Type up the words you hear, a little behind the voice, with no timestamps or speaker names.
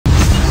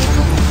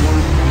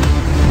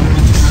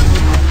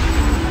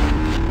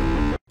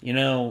You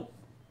know,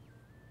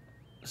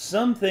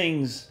 some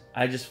things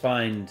I just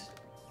find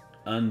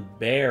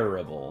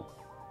unbearable.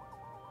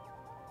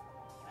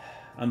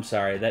 I'm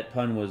sorry, that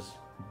pun was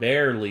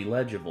barely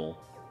legible.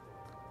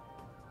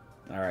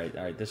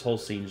 Alright, this whole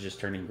scene's just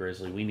turning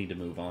grisly. We need to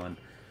move on.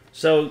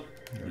 So...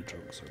 Your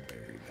jokes are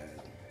very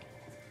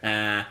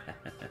bad.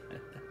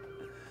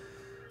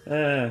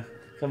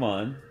 Come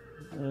on.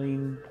 I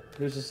mean,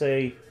 who's to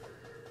say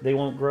they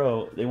won't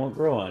grow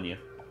on you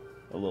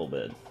a little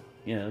bit.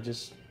 You know,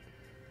 just,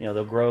 you know,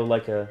 they'll grow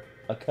like a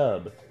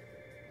cub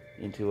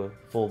into a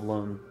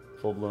full-blown...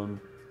 I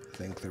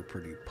think they're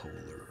pretty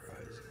polarizing.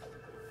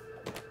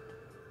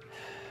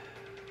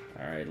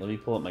 Alright, let me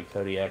pull up my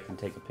Kodiak and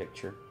take a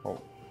picture.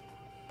 Oh.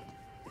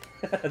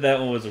 That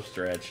one was a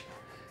stretch.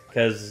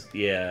 Because,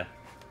 yeah.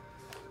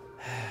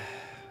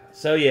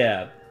 So,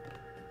 yeah.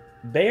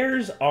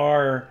 Bears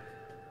are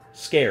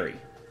scary.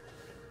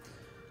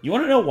 You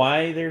want to know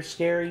why they're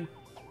scary?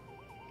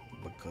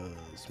 Because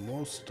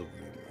most of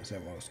them, I say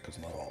most because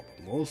not all,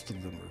 but most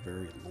of them are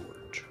very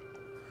large.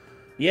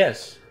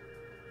 Yes.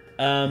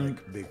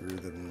 Like bigger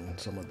than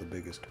some of the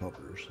biggest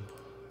puppers.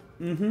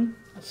 Mm-hmm.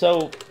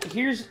 So,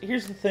 here's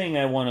the thing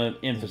I want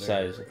to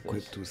emphasize. They're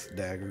equipped with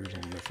daggers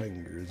on their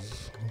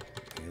fingers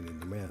and in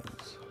their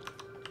mouths.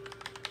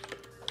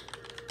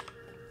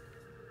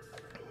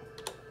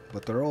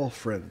 But they're all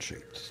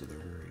friend-shaped, so they're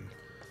very...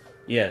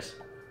 Yes.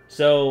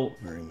 So...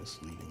 very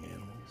misleading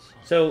animals.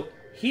 So,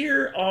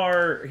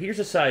 here's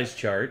a size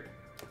chart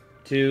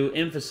to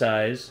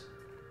emphasize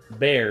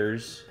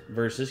bears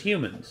versus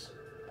humans.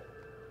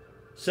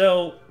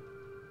 So,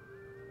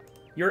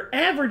 your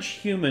average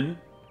human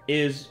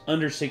is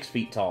under 6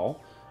 feet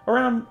tall.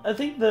 Around, I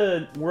think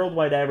the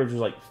worldwide average was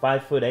like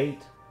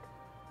 5'8".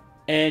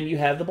 And you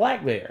have the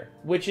black bear,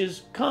 which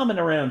is common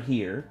around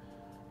here.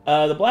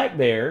 The black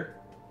bear,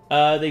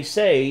 they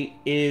say,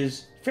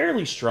 is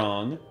fairly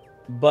strong,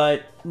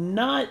 but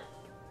not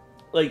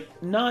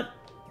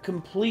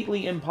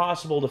completely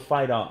impossible to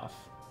fight off.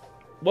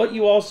 What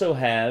you also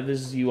have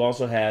is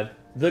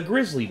the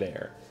grizzly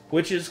bear,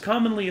 which is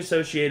commonly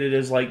associated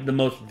as like the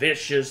most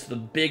vicious, the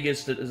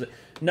biggest.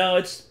 No,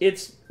 it's in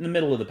the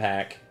middle of the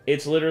pack.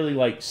 It's literally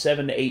like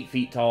 7 to 8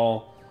 feet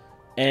tall,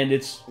 and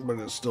it's... But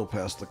it's still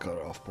past the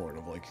cutoff point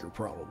of like, you're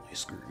probably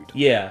screwed.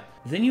 Yeah.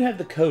 Then you have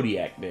the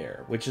Kodiak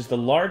bear, which is the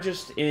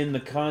largest in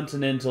the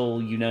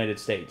continental United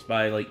States,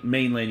 by like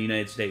mainland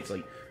United States,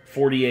 like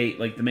 48,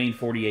 like the main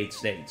 48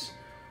 states.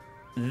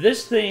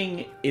 This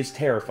thing is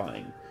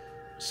terrifying.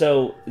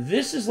 So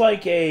this is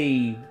like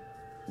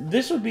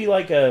this would be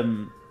like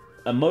a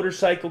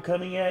motorcycle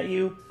coming at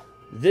you.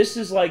 This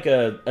is like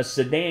a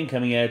sedan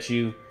coming at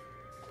you.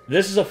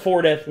 This is a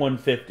Ford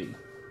F-150.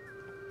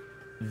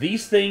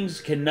 These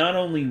things can not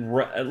only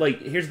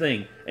like, here's the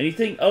thing. And you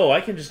think, oh,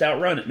 I can just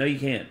outrun it. No, you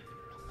can't.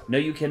 No,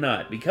 you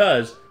cannot,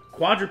 because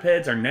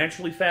quadrupeds are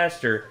naturally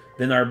faster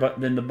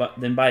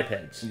than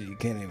bipeds. You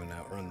can't even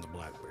outrun the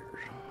black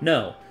bears.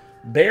 No.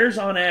 Bears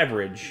on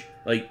average,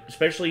 like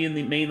especially in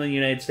the mainland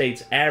United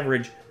States,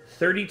 average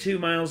 32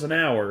 miles an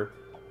hour,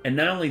 and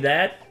not only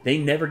that, they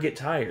never get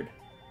tired.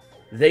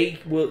 They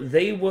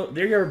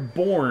are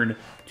born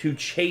to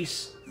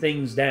chase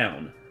things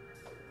down.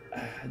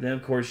 Then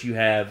of course you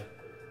have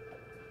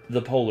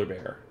the polar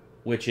bear,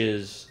 which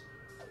is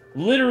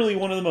literally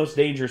one of the most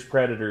dangerous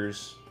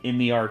predators in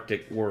the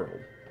Arctic world.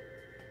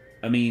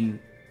 I mean,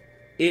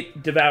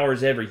 it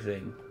devours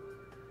everything.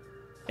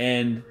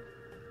 And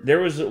there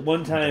was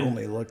one time... The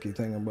only lucky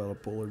thing about a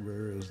polar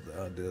bear is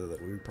the idea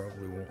that we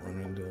probably won't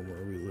run into them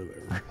where we live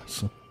ever.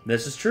 So.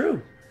 This is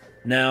true.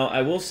 Now,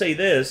 I will say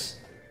this.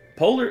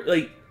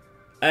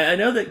 I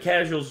know that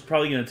Casual's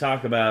probably going to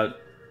talk about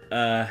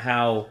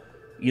how,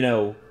 you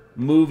know,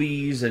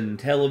 movies and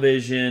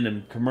television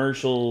and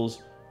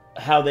commercials,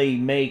 how they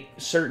make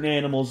certain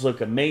animals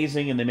look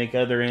amazing and they make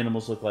other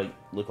animals look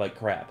like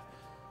crap.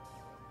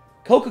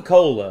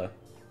 Coca-Cola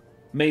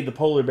made the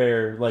polar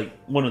bear like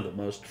one of the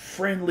most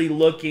friendly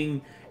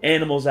looking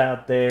animals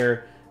out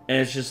there, and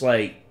it's just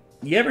like,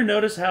 you ever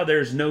notice how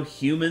there's no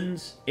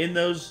humans in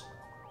those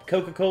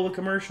Coca-Cola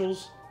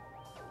commercials?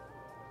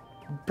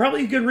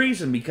 Probably a good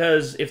reason,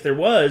 because if there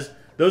was,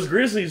 those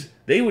grizzlies,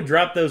 they would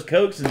drop those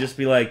Cokes and just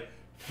be like,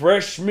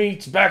 fresh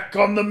meat's back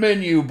on the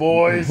menu,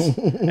 boys,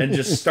 and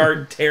just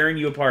start tearing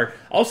you apart.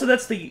 Also,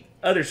 that's the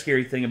other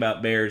scary thing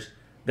about bears.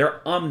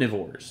 They're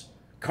omnivores.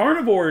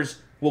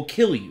 Carnivores will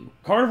kill you.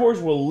 Carnivores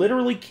will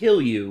literally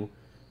kill you,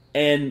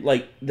 and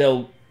like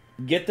they'll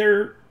get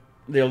their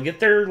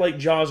like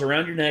jaws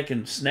around your neck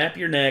and snap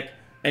your neck,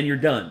 and you're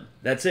done.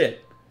 That's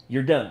it.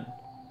 You're done.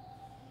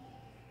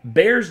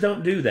 Bears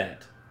don't do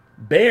that.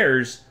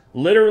 Bears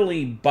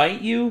literally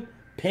bite you,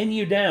 pin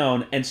you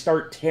down, and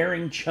start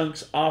tearing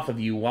chunks off of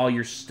you while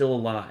you're still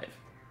alive.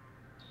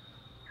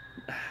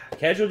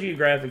 Casual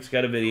Geographic's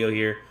got a video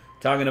here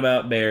talking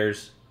about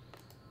bears,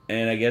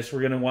 and I guess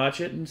we're going to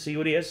watch it and see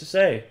what he has to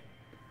say.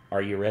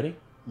 Are you ready?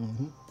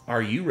 Mm-hmm.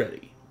 Are you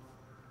ready?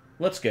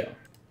 Let's go.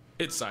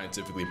 It's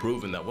scientifically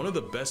proven that one of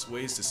the best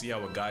ways to see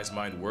how a guy's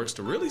mind works,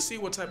 to really see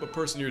what type of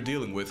person you're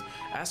dealing with,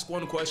 ask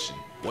one question.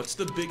 What's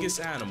the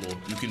biggest animal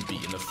you can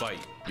beat in a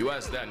fight? You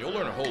ask that and you'll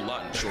learn a whole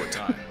lot in a short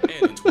time.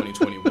 And in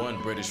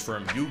 2021, British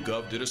firm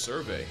YouGov did a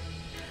survey.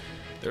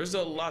 There's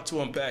a lot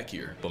to unpack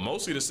here, but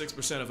mostly the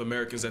 6% of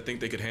Americans that think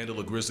they could handle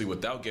a grizzly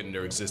without getting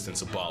their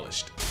existence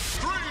abolished.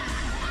 3,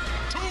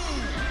 2,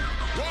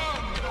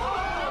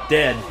 1.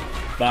 Dead.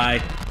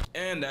 Bye.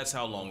 And that's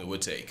how long it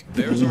would take.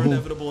 Bears are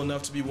inevitable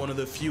enough to be one of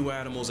the few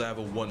animals I have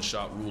a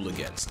one-shot rule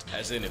against.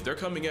 As in, if they're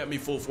coming at me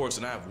full force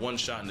and I have one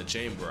shot in the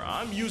chamber,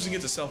 I'm using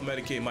it to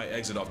self-medicate my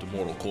exit off the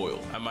mortal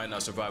coil. I might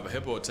not survive a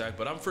hippo attack,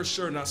 but I'm for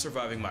sure not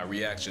surviving my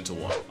reaction to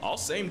one. I'll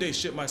same-day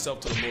ship myself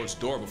to the Lord's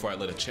door before I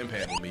let a chimp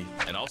handle me,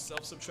 and I'll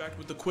self-subtract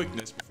with the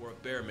quickness before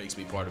a bear makes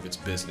me part of its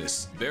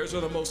business. Bears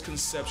are the most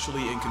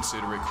conceptually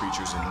inconsiderate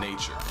creatures in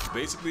nature.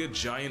 Basically a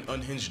giant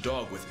unhinged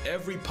dog with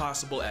every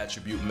possible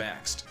attribute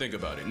maxed. Think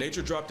about it.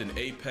 Nature dropped an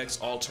apex,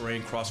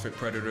 all-terrain CrossFit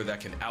predator that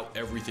can out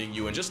everything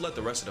you and just let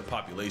the rest of the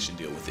population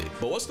deal with it.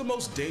 But what's the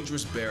most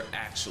dangerous bear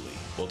actually?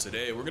 Well,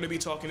 today we're going to be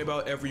talking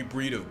about every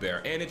breed of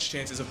bear and its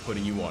chances of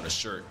putting you on a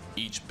shirt.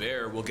 Each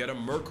bear will get a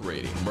Merc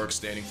rating, Merc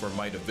standing for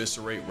might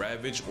eviscerate,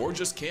 ravage, or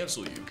just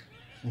cancel you.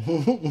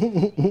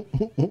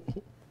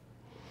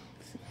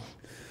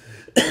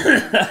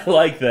 I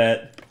like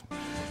that.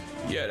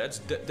 Yeah, that's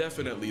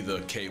definitely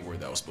the K word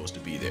that was supposed to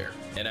be there.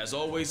 And as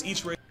always,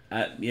 each rating...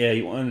 Yeah,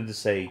 he wanted to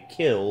say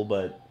kill,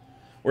 but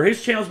where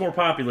his channel's more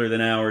popular than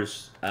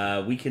ours,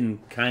 we can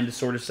kind of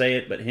sort of say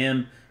it, but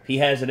him, he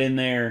has it in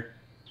there.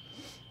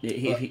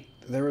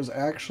 There was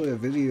actually a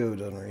video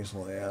done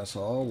recently I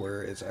saw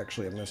where it's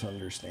actually a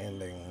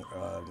misunderstanding.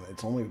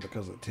 It's only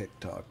because of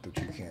TikTok that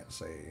you can't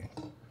say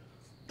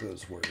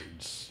those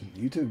words.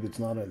 YouTube, it's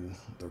not in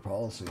their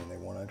policy, and they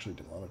won't actually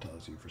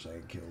demonetize you for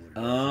saying kill.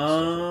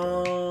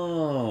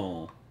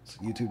 Oh. So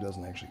YouTube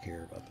doesn't actually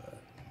care about that.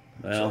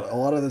 Well, So a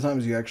lot of the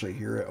times you actually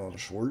hear it on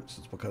shorts.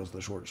 It's because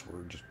the shorts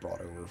were just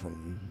brought over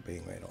from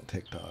being made on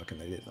TikTok,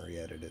 and they didn't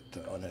re-edit it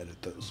to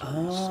unedit those.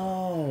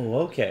 Oh,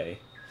 okay.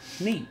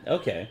 Neat.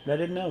 Okay, I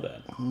didn't know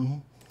that.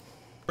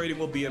 rating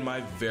will be in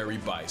my very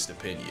biased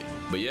opinion.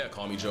 But yeah,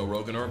 call me Joe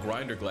Rogan or a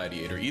Grinder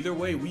Gladiator. Either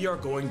way, we are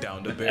going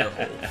down the bear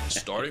hole.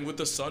 Starting with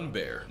the Sun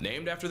Bear,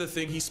 named after the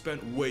thing he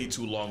spent way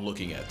too long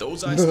looking at.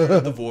 Those eyes stared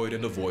at the void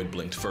and the void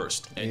blinked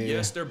first. And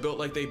yes, they're built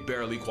like they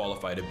barely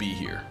qualify to be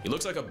here. He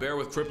looks like a bear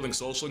with crippling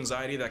social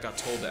anxiety that got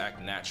told to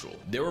act natural.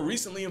 They were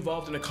recently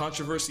involved in a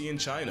controversy in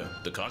China.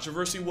 The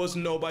controversy was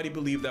nobody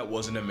believed that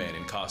wasn't a man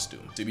in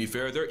costume. To be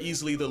fair, they're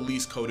easily the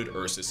least coated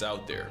Ursus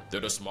out there.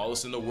 They're the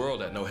smallest in the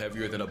world at no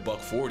heavier than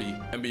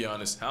 $140. And be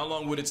honest, how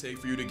long would it take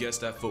for you to guess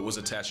that foot was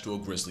attached to a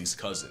grizzly's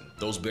cousin?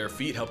 Those bare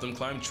feet help them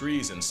climb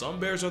trees, and some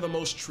bears are the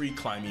most tree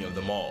climby of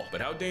them all.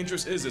 But how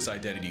dangerous is this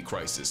identity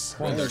crisis?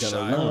 Well, they're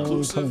shy,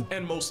 reclusive,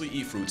 and mostly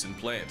eat fruits and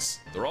plants.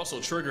 They're also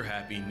trigger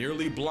happy,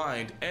 nearly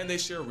blind, and they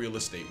share real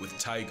estate with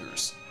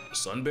tigers.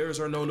 Sun bears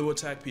are known to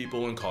attack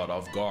people when caught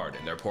off guard,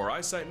 and their poor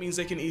eyesight means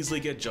they can easily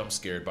get jump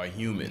scared by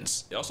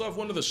humans. They also have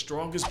one of the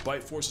strongest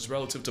bite forces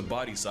relative to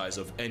body size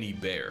of any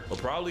bear, but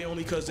probably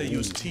only because they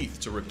use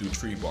teeth to rip through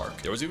tree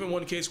bark. There was even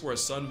one case where a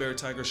sun bear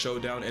tiger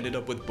showdown ended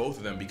up with both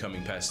of them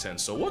becoming past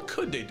tense, so what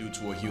could they do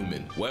to a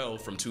human? Well,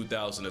 from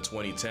 2000 to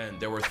 2010,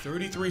 there were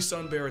 33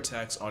 sun bear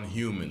attacks on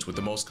humans, with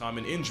the most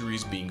common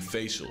injuries being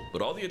facial.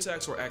 But all the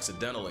attacks were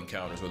accidental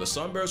encounters where the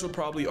sun bears would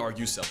probably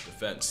argue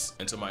self-defense.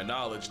 And to my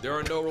knowledge, there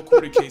are no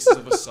recorded cases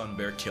of a sun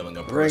bear killing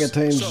a person.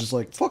 Orangutan's just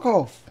like, fuck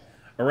off.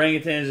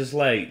 Orangutan's just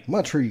like,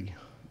 my tree.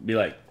 Be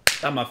like,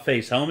 out my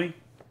face, homie.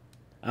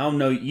 I don't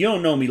know, you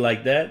don't know me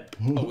like that.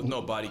 With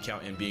no body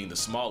count and being the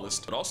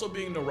smallest, but also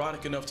being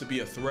neurotic enough to be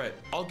a threat,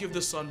 I'll give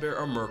the sun bear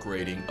a Merc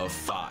rating of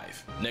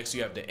 5. Next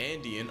you have the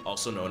Andean,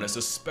 also known as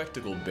a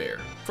spectacled bear.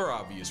 For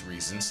obvious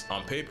reasons,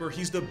 on paper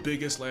he's the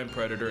biggest land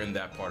predator in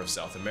that part of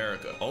South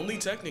America. Only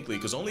technically,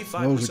 because only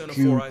 5% of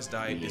Four Eyes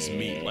diet is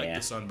meat. Like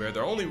the sun bear,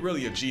 they're only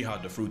really a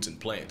jihad to fruits and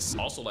plants.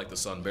 Also like the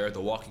sun bear,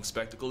 the walking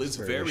spectacle is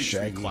very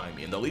tree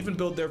climbing, and they'll even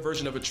build their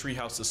version of a tree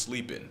house to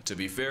sleep in. To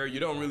be fair, you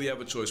don't really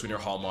have a choice when your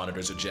hall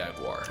monitor's a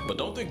jaguar. But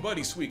don't think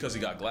Buddy's sweet because he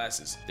got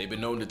glasses. They've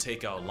been known to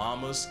take out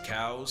llamas,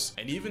 cows,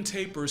 and even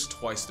tapirs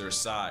twice their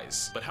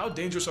size. But how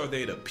dangerous are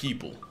they to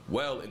people?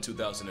 Well, in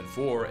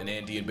 2004, an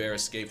Andean bear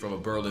escaped from a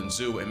Berlin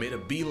zoo and made a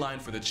beeline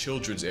for the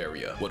children's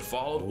area. What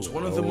followed was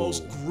one of the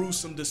most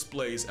gruesome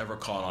displays ever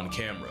caught on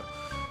camera.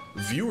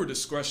 Viewer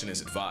discretion is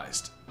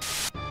advised.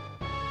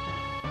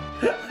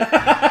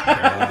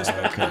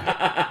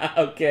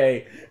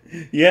 Okay.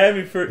 You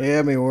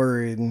had me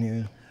worried,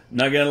 yeah.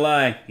 Not gonna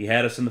lie, you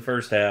had us in the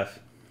first half.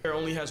 Bear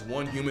only has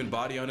one human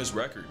body on his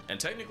record, and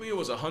technically it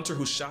was a hunter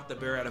who shot the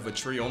bear out of a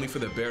tree only for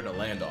the bear to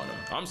land on him.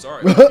 I'm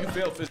sorry, you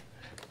failed physically.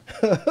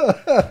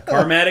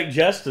 Karmatic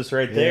justice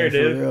right there,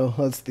 dude. For real.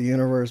 That's the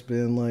universe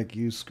being like,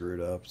 you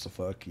screwed up, so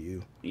fuck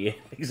you. Yeah,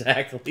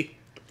 exactly.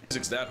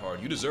 Physics that hard,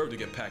 you deserve to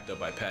get packed up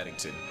by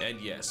Paddington. And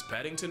yes,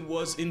 Paddington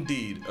was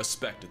indeed a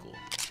spectacle.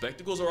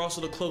 Spectacles are also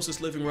the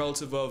closest living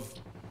relative of,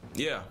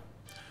 yeah,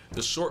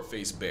 the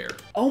short-faced bear.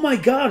 Oh my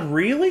god,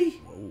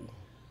 really?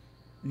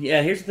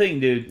 Yeah, here's the thing,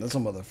 dude. That's a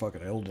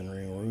motherfucking Elden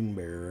Ring rune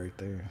bear right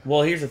there.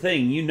 Well, here's the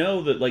thing. You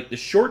know that, like, the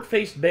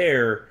short-faced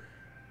bear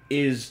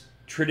is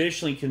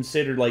traditionally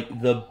considered,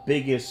 like, the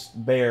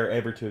biggest bear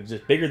ever to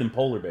exist. Bigger than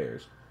polar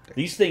bears.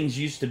 These things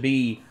used to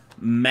be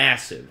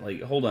massive.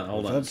 Like, hold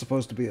on. That's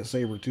supposed to be a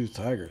saber-toothed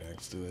tiger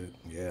next to it.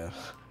 Yeah.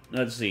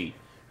 Let's see.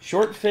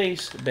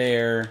 Short-faced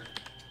bear.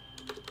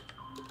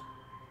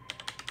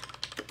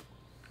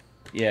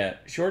 Yeah,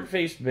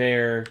 short-faced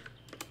bear.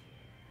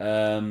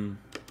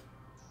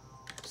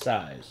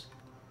 Size.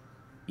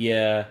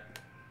 Yeah.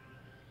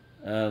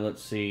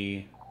 Let's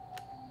see.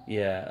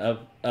 Yeah,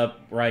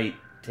 up right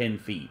 10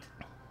 feet.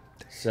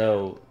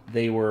 So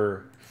they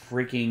were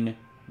freaking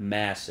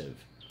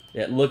massive.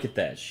 Yeah, look at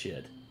that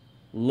shit.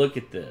 Look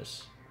at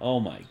this. Oh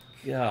my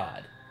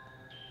god.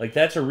 Like,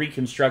 that's a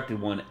reconstructed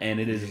one, and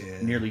it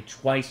is nearly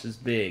twice as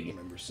big. I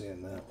remember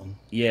seeing that one.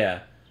 Yeah.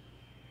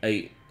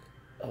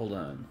 Hold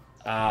on.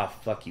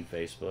 Fuck you,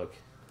 Facebook.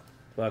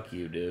 Fuck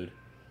you, dude.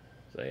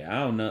 Say, I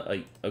don't know.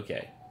 Like,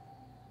 okay.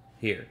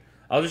 Here.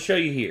 I'll just show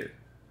you here.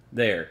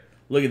 There.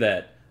 Look at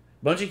that.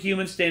 Bunch of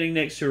humans standing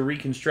next to a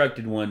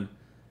reconstructed one.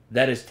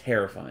 That is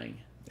terrifying.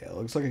 Yeah, it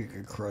looks like it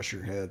could crush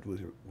your head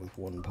with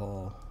one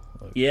paw.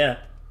 Like, yeah.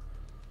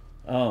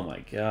 Oh my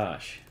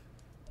gosh.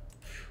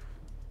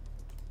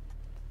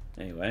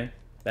 Anyway,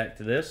 back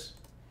to this.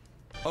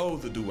 Oh,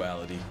 the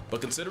duality.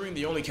 But considering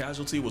the only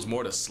casualty was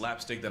more to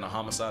slapstick than a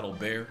homicidal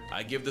bear,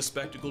 I give the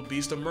spectacled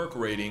beast a Merc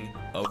rating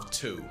of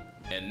 2.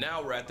 And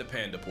now we're at the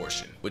panda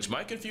portion, which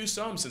might confuse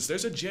some since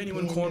there's a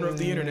genuine corner of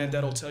the internet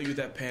that'll tell you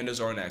that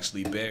pandas aren't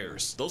actually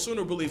bears. They'll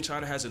sooner believe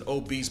China has an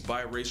obese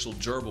biracial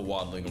gerbil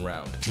waddling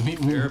around. To be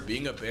fair,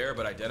 being a bear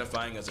but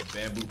identifying as a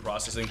bamboo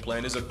processing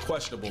plant is a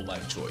questionable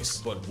life choice.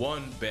 But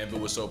one,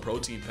 bamboo is so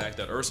protein packed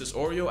that Ursus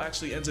Oreo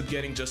actually ends up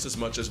getting just as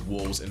much as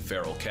wolves and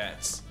feral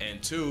cats.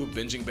 And two,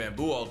 binging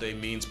bamboo all day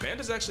means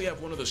pandas actually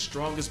have one of the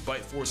strongest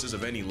bite forces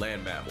of any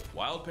land mammal.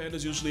 Wild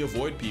pandas usually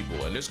avoid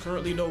people, and there's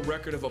currently no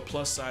record of a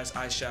plus-size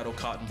eyeshadow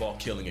cotton ball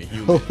killing a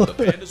human. The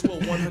pandas will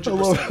 100% I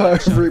love how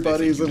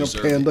everybody's in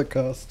a panda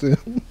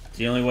costume. It's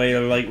the only way to,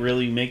 like,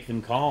 really make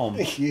them calm.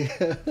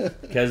 Yeah.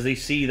 Because they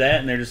see that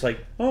and they're just like,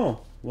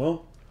 oh,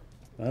 well,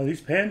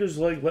 these pandas,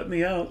 like, let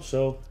me out,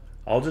 so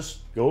I'll just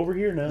go over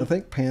here now. I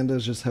think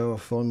pandas just have a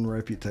fun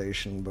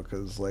reputation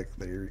because, like,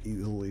 they're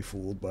easily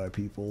fooled by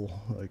people,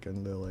 like,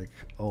 and they're, like,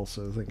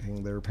 also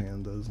thinking they're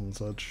pandas and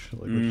such,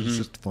 like, which is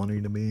just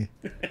funny to me.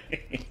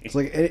 It's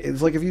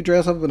like if you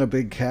dress up in a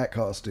big cat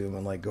costume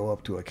and, like, go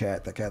up to a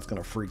cat, the cat's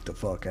gonna freak the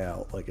fuck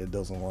out. Like, it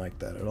doesn't like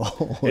that at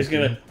all. It's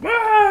gonna...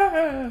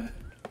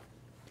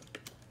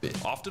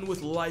 Often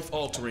with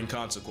life-altering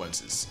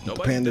consequences. The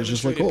panda's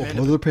just like, oh,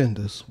 other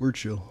pandas, we're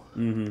chill.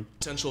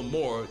 Potential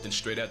more than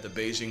straight at the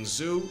Beijing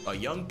Zoo, a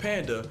young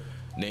panda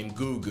named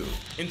Gugu.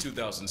 In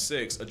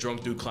 2006, a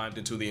drunk dude climbed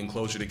into the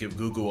enclosure to give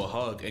Gugu a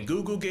hug, and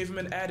Gugu gave him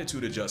an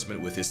attitude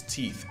adjustment with his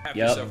teeth.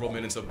 After several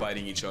minutes of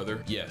biting each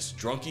other, yes,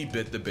 Drunky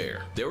bit the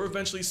bear. They were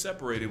eventually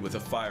separated with a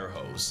fire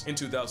hose. In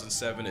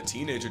 2007, a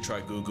teenager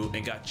tried Gugu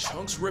and got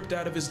chunks ripped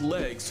out of his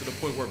legs to the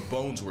point where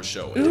bones were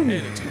showing. And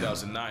in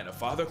 2009, a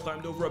father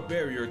climbed over a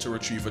barrier to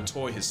retrieve a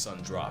toy his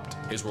son dropped.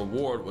 His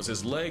reward was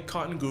his leg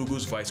caught in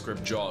Gugu's vice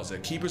grip jaws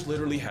that keepers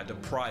literally had to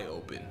pry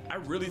open. I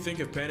really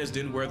think if pandas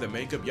didn't wear the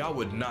makeup, y'all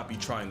would not be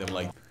trying them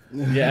like.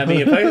 Yeah, I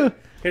mean,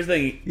 here's the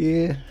thing.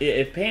 Yeah.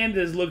 If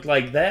pandas looked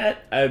like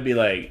that, I would be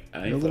like, I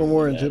ain't They're a little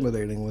more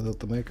intimidating without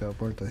the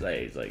makeup, aren't they?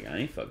 It's like, I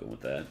ain't fucking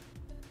with that.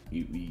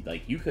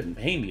 You couldn't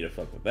pay me to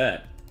fuck with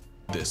that.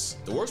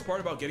 The worst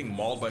part about getting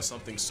mauled by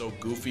something so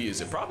goofy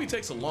is it probably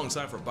takes a long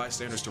time for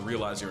bystanders to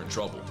realize you're in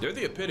trouble. They're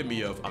the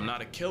epitome of, I'm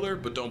not a killer,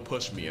 but don't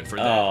push me, and for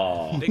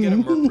that, they get a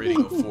Merc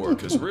rating of 4,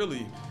 because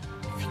really,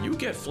 if you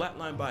get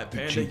flatlined by a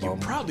panda, you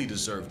probably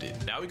deserved it.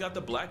 Now we got the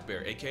black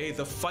bear, aka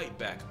the fight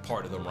back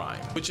part of the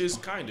rhyme, which is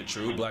kinda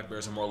true. Black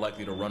bears are more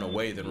likely to run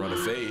away than run a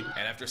fade,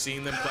 and after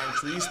seeing them climb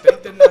trees,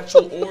 thank the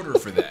natural order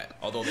for that.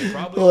 Although they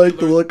probably I like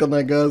the look on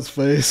that guy's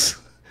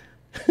face.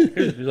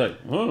 He's like,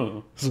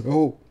 oh.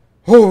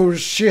 Oh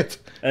shit!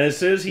 And as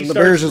soon as he the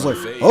starts, bear's just like,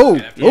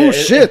 oh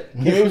shit!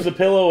 He moves the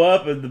pillow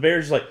up, and the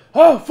bear's just like,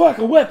 oh fuck,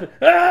 a weapon!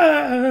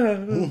 Ah!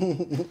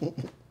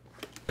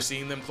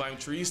 Seeing them climb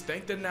trees,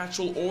 thank the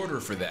natural order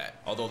for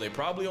that. Although they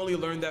probably only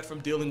learned that from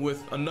dealing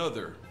with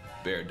another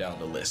bear down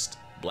the list.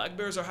 Black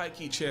bears are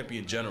high-key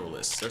champion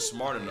generalists. They're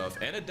smart enough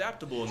and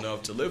adaptable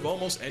enough to live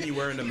almost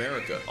anywhere in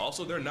America.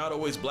 Also, they're not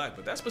always black,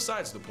 but that's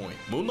besides the point.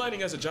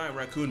 Moonlighting as a giant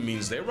raccoon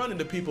means they run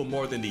into people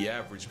more than the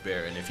average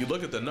bear, and if you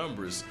look at the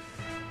numbers,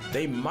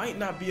 they might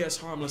not be as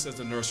harmless as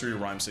the nursery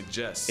rhyme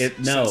suggests.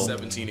 Since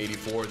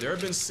 1784, there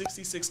have been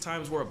 66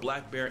 times where a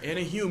black bear and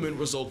a human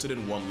resulted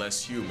in one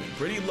less human.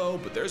 Pretty low,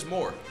 but there's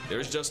more.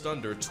 There's just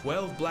under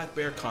 12 black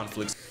bear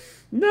conflicts.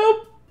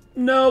 Nope.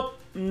 No.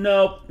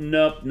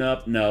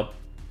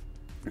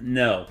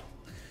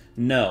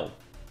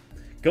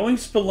 Going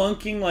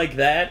spelunking like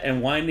that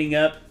and winding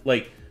up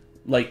like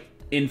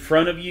in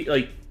front of you,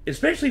 like,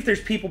 especially if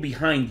there's people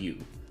behind you.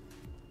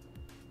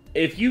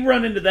 If you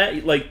run into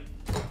that, like,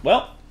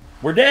 well,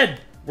 we're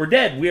dead. We're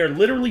dead. We are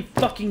literally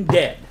fucking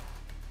dead.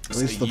 At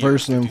least the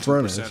person in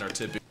front is. 52% are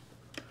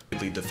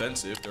typically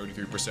defensive,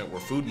 33% were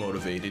food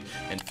motivated,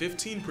 and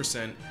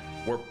 15%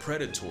 were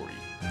predatory.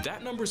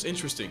 That number's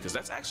interesting because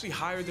that's actually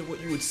higher than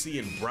what you would see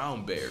in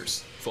brown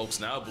bears.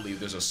 Folks now believe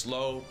there's a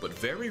slow but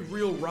very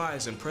real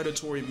rise in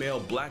predatory male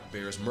black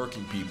bears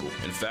murking people.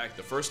 In fact,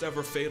 the first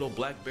ever fatal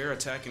black bear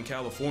attack in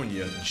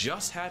California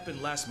just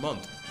happened last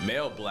month.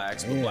 Male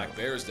blacks, but black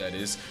bears that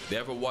is, they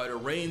have a wider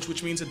range,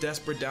 which means a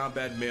desperate down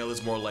bad male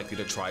is more likely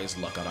to try his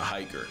luck on a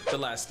hiker. The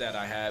last stat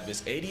I have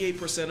is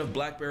 88% of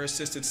black bear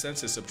assisted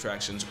census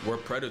subtractions were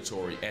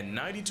predatory, and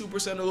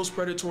 92% of those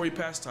predatory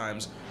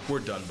pastimes were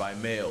done by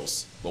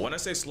males. But when I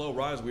say slow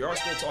rise, we are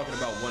still talking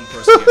about one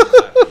person getting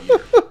clapped a year.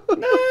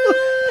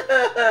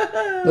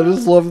 I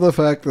just love the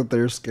fact that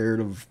they're scared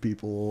of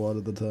people a lot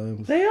of the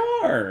times. They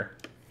are.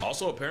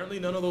 Also, apparently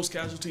none of those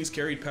casualties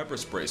carried pepper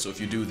spray, so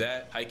if you do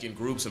that, hike in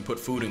groups and put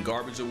food and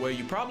garbage away,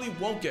 you probably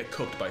won't get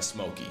cooked by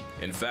Smokey.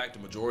 In fact, the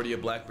majority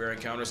of black bear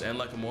encounters end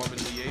like a Mormon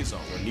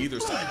liaison, where neither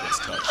side gets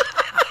touched.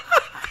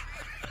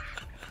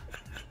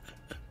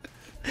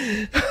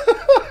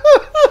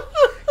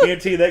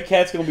 Guarantee that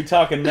cat's gonna be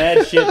talking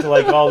mad shit to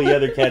like all the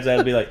other cats.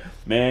 I'd be like,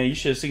 man, you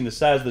should have seen the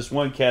size of this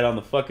one cat on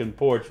the fucking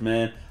porch,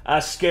 man. I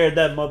scared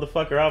that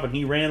motherfucker off and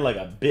he ran like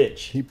a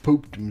bitch. He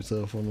pooped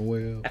himself on the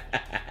way out.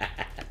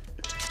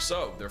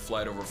 So, they're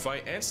flight over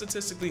fight and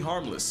statistically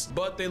harmless,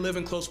 but they live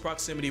in close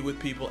proximity with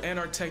people and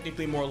are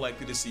technically more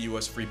likely to see you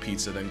as free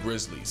pizza than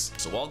grizzlies.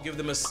 So I'll give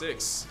them a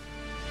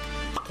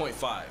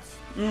 6.5.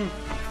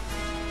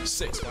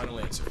 6, final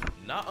answer.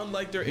 Not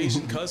unlike their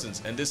Asian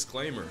cousins, and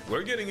disclaimer,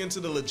 we're getting into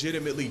the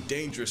legitimately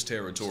dangerous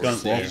territory.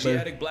 The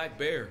Asiatic black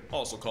bear,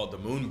 also called the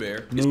moon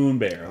bear,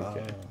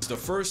 okay. is the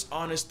first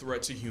honest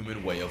threat to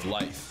human way of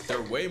life.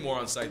 They're way more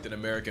on sight than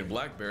American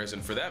black bears,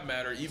 and for that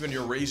matter, even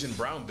Eurasian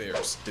brown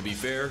bears. To be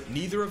fair,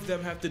 neither of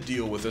them have to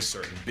deal with a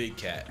certain big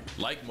cat.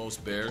 Like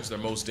most bears, they're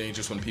most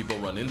dangerous when people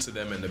run into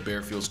them and the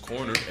bear feels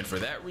cornered, and for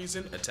that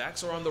reason,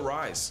 attacks are on the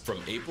rise.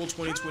 From April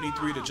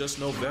 2023 to just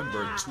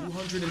November,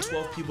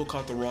 212 people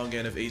caught the wrong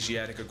end of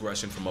Asiatic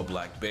aggression from a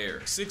black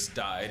bear. 6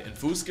 died, and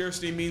food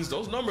scarcity means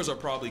those numbers are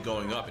probably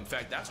going up. In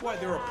fact, that's why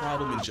they're a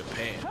problem in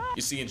Japan.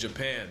 You see, in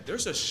Japan,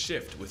 there's a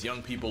shift with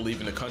young people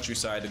leaving the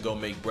countryside to go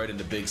make bread in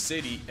the big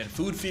city, and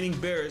food-feeding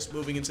bears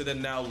moving into the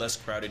now less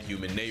crowded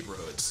human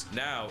neighborhoods.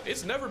 Now,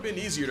 it's never been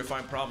easier to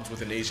find problems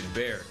with an Asian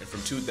bear, and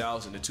from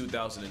 2000 to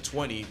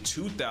 2020,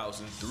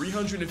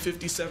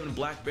 2,357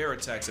 black bear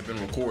attacks have been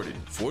recorded.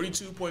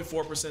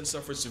 42.4%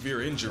 suffered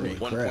severe injury,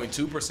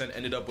 1.2%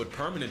 ended up with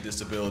permanent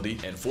disability,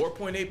 and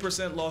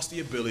 4.8% lost the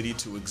ability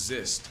to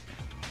exist.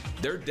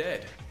 They're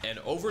dead, and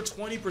over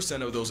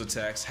 20% of those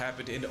attacks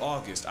happened in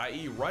August,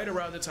 i.e. right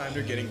around the time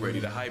they're getting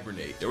ready to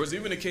hibernate. There was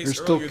even a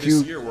case earlier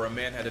this year where a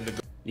man had a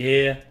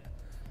Yeah,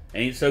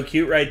 ain't so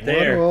cute right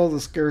there. Why do all the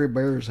scary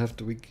bears have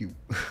to be cute?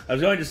 I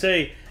was going to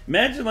say,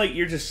 imagine like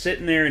you're just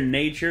sitting there in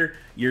nature,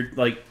 you're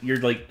like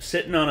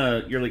sitting on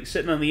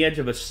the edge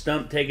of a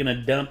stump taking a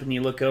dump, and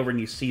you look over and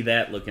you see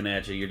that looking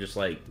at you. You're just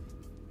like,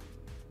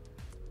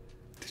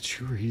 did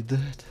you read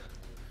that?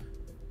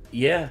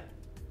 Yeah.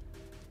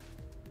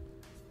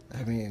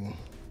 I mean,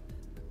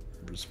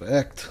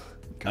 respect.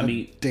 God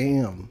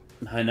damn.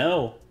 I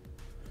know.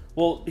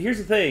 Well, here's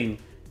the thing.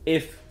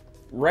 If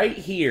right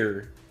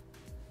here,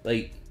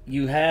 like,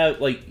 you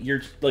have, like,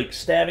 you're, like,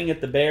 stabbing at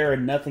the bear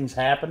and nothing's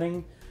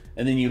happening,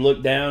 and then you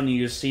look down and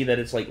you just see that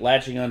it's, like,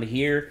 latching onto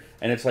here,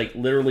 and it's, like,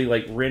 literally,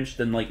 like, wrenched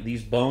and, like,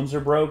 these bones are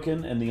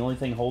broken, and the only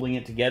thing holding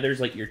it together is,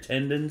 like, your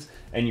tendons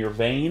and your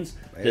veins.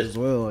 May as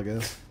well, I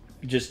guess.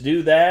 Just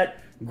do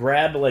that.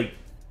 Grab like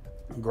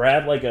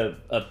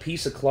a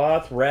piece of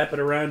cloth, wrap it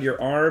around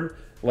your arm,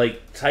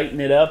 like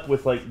tighten it up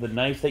with like the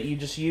knife that you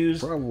just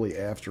used. Probably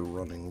after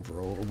running for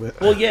a little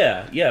bit. Well,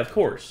 yeah, of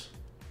course.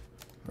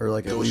 Or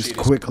like at least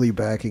quickly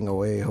backing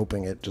away,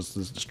 hoping it just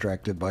is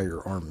distracted by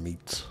your arm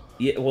meats.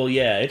 Yeah, well,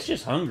 yeah, it's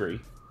just hungry.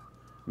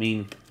 I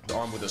mean,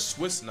 armed with a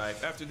Swiss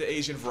knife after the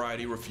Asian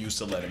variety refused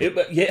to let him.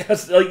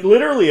 Yes, like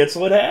literally, it's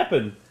what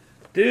happened,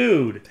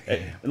 dude.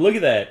 And look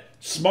at that,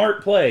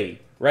 smart play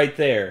right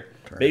there.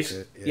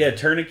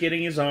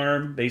 Tourniqueting his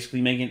arm,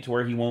 basically making it to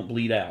where he won't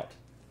bleed out.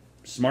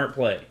 Smart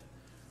play.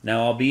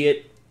 Now,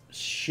 albeit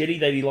shitty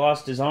that he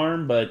lost his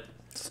arm, but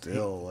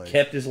still like,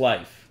 kept his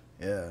life.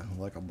 Yeah,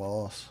 like a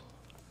boss.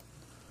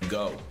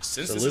 Go.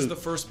 Since this is the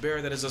first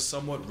bear that is a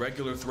somewhat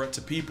regular threat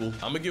to people,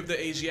 I'm gonna give the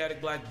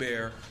Asiatic black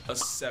bear a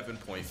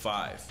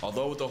 7.5.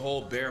 Although with the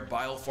whole bear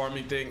bile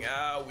farming thing,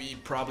 we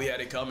probably had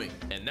it coming.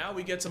 And now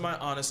we get to my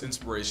honest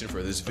inspiration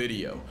for this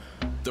video,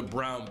 the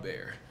brown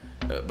bear.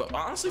 But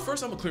honestly,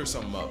 first I'm gonna clear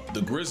something up.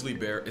 The grizzly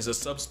bear is a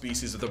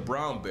subspecies of the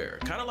brown bear,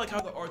 kind of like how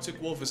the Arctic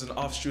wolf is an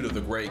offshoot of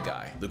the gray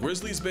guy. The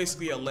grizzly is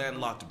basically a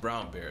landlocked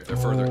brown bear. They're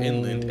further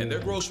inland, and their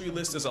grocery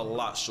list is a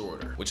lot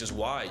shorter, which is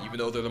why, even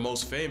though they're the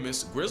most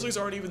famous, grizzlies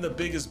aren't even the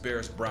biggest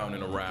bears brown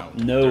and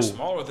around. No. They're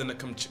smaller than the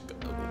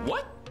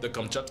The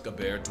Kamchatka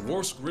bear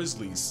dwarfs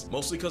grizzlies,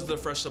 mostly because of the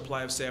fresh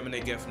supply of salmon they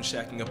get from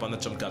shacking up on the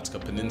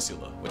Kamchatka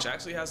Peninsula, which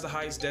actually has the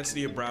highest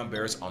density of brown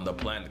bears on the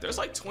planet. There's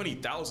like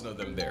 20,000 of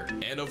them there.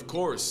 And of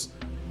course,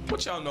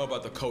 What y'all know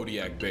about the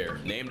Kodiak bear?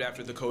 Named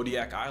after the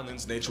Kodiak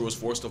Islands nature was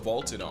forced to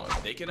vault it on.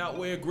 They can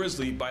outweigh a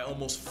grizzly by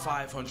almost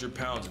 500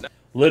 pounds.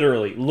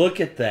 Literally, look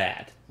at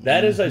that.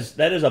 That is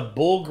a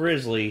bull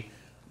grizzly.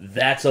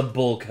 That's a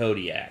bull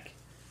Kodiak.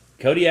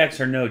 Kodiaks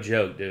are no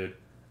joke, dude.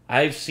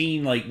 I've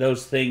seen like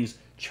those things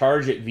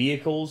charge at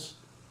vehicles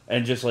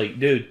and just like,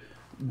 dude,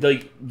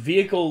 the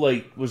vehicle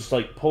like was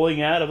like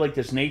pulling out of like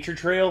this nature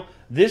trail.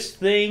 This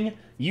thing,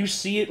 you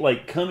see it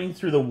like coming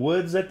through the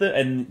woods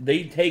and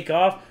they take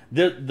off.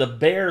 The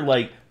bear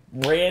like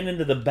ran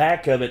into the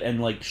back of it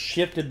and like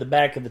shifted the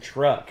back of the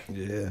truck.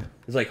 Yeah.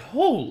 It's like,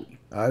 holy.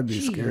 I'd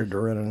be scared to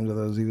run into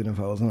those even if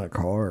I was in a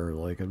car.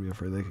 Like, I'd be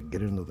afraid they could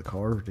get into the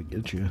car to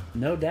get you.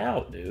 No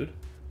doubt, dude.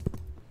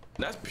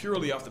 That's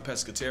purely off the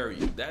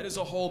pescatarian. That is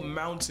a whole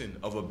mountain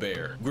of a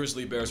bear.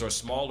 Grizzly bears are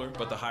smaller,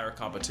 but the higher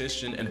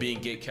competition and being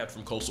gate-kept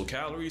from coastal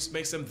calories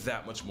makes them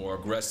that much more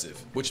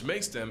aggressive. Which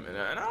makes them, and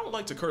I don't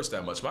like to curse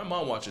that much, my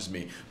mom watches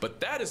me, but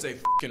that is a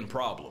fucking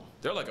problem.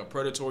 They're like a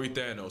predatory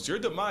Thanos. Your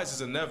demise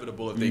is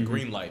inevitable if they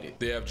greenlight it.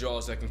 They have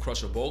jaws that can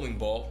crush a bowling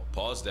ball.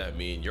 Pause that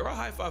mean. You're a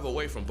high five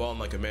away from balling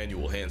like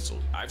Emmanuel Hansel.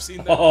 I've seen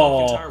them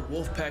knock entire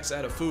wolf packs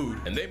out of food,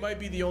 and they might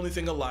be the only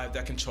thing alive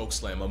that can choke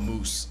slam a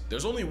moose.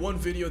 There's only one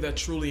video that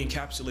truly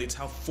encapsulates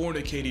how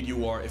fornicated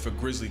you are if a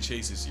grizzly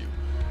chases you.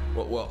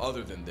 Well,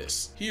 other than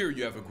this. Here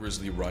you have a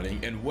grizzly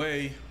running, and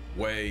way,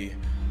 wow,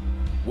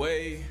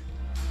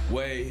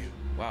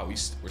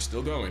 we're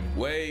still going.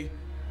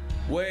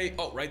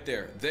 Oh, right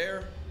there.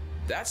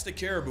 That's the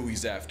caribou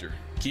he's after.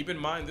 Keep in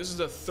mind, this is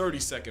the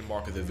 30-second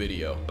mark of the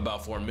video.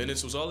 About 4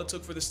 minutes was all it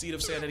took for the steed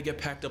of Santa to get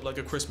packed up like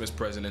a Christmas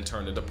present and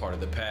turned into part of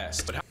the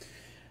past. But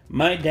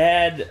my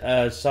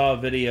dad saw a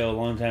video a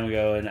long time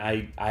ago, and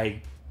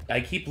I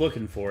keep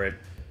looking for it.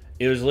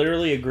 It was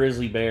literally a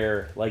grizzly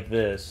bear like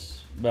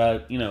this,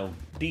 but, you know,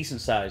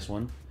 decent-sized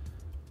one,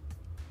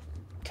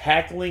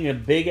 tackling a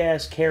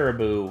big-ass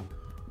caribou.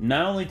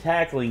 Not only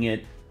tackling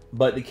it,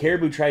 but the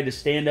caribou tried to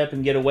stand up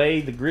and get away.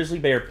 The grizzly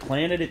bear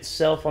planted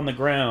itself on the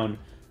ground,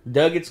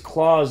 dug its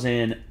claws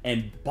in,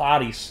 and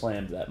body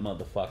slammed that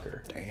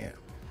motherfucker. Damn.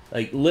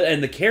 Like,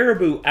 and the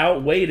caribou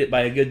outweighed it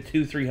by a good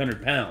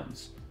 200-300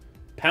 pounds.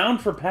 Pound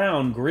for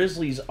pound,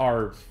 grizzlies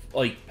are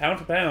like pound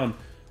for pound.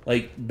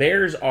 Like,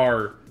 bears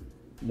are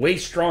way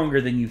stronger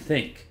than you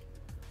think.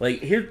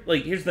 Here's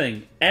the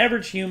thing: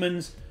 average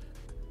humans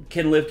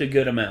can lift a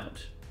good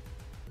amount.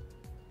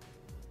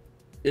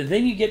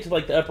 Then you get to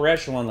like the upper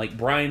echelon, like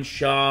Brian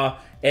Shaw,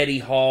 Eddie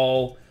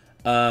Hall,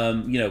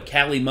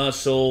 Cali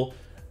Muscle,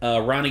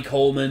 Ronnie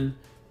Coleman.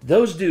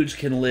 Those dudes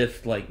can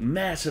lift like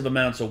massive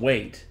amounts of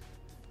weight.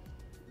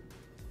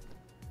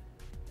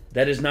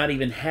 That is not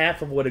even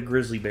half of what a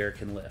grizzly bear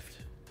can lift.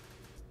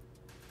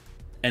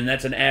 And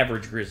that's an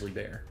average grizzly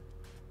bear.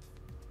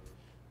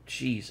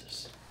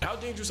 Jesus. how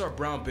dangerous are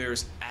brown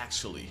bears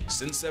actually?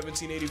 Since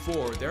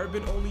 1784, there have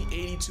been only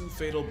 82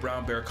 fatal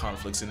brown bear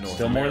conflicts in North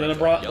America. Still more than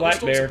a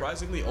black bear.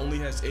 Surprisingly only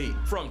has 8.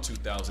 From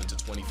 2000 to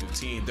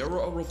 2015, there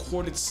were a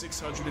recorded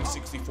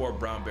 664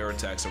 brown bear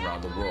attacks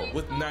around the world,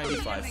 with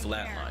 95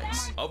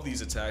 flatlines. Of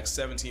these attacks,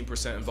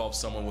 17% involved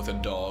someone with a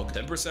dog,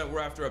 10% were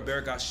after a bear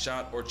got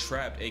shot or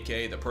trapped,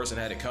 aka the person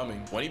had it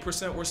coming,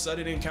 20% were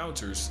sudden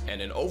encounters, and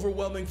an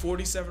overwhelming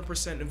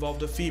 47%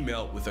 involved a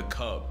female with a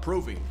cub,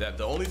 proving that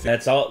the only thing—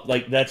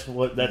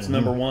 That's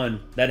number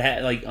one.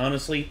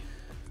 Honestly,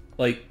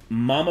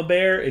 mama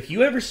bear, if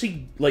you ever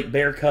see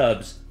bear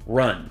cubs,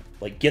 run.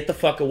 Get the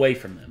fuck away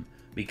from them,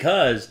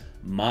 because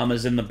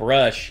mama's in the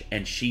brush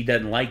and she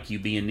doesn't like you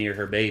being near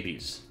her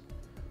babies.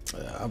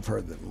 I've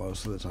heard that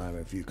most of the time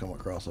if you come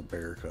across a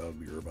bear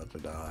cub, you're about to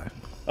die.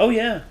 Oh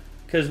yeah,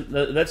 because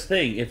that's the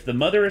thing. If the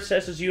mother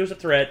assesses you as a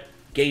threat,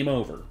 game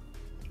over.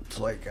 It's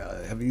like,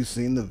 have you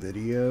seen the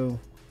video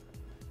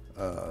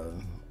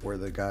where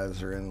the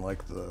guys are in the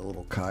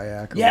little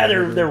kayak? Yeah,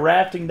 they're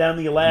rafting down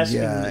the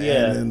Alaskan.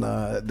 Yeah, and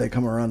then they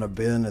come around a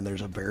bend and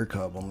there's a bear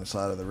cub on the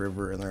side of the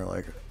river, and they're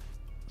like,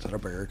 "Is that a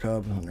bear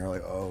cub?" And they're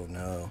like, "Oh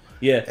no."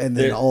 Yeah, and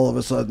then all of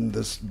a sudden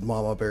this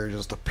mama bear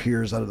just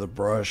appears out of the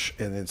brush,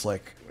 and it's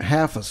like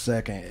half a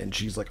second and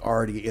she's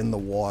already in the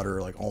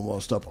water,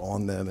 almost up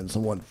on them, and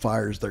someone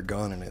fires their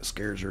gun and it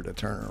scares her to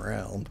turn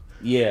around.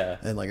 Yeah,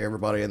 and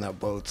everybody in that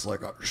boat's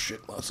like, "Oh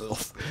shit,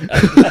 myself."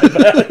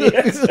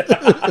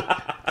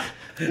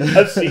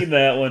 I've seen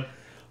that one.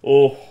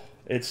 Oh,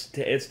 it's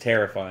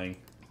terrifying.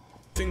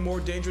 Thing more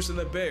dangerous than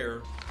the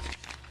bear.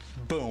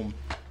 Boom.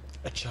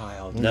 A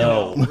child.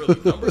 No. Really.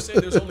 Numbers say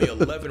there's only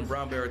 11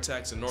 brown bear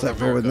attacks in North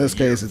America. In this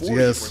case, it's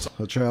yes.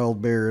 A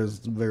child bear is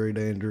very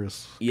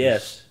dangerous.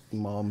 Yes.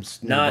 Mom's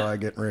nearby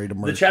getting ready to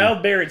murder. The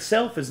child bear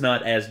itself is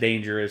not as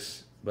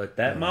dangerous, but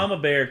that mama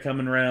bear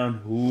coming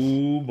around,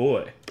 ooh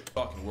boy.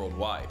 Talking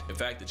worldwide. In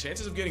fact, the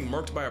chances of getting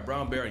murked by a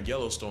brown bear in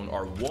Yellowstone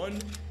are 1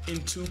 in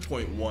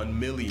 2.1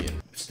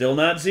 million. Still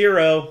not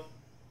zero.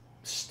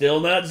 Still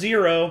not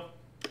zero.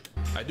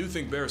 I do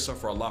think bears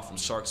suffer a lot from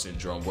shark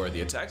syndrome, where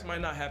the attacks might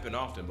not happen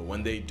often, but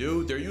when they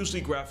do, they're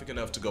usually graphic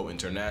enough to go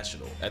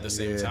international. At the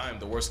same time,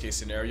 the worst case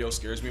scenario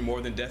scares me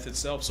more than death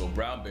itself, so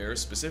brown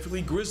bears,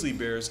 specifically grizzly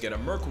bears, get a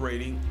Merc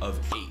rating of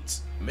 8.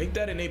 Make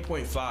that an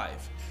 8.5.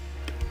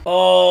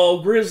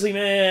 Oh, Grizzly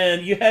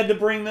Man, you had to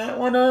bring that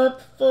one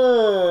up?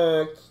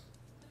 Fuck.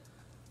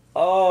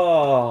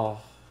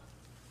 Oh.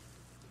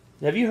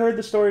 Have you heard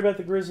the story about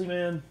the Grizzly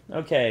Man?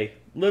 Okay,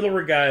 little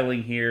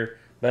regaling here,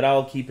 but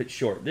I'll keep it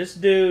short. This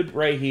dude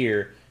right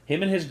here,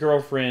 him and his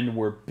girlfriend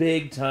were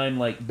big time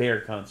like bear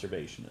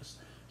conservationists.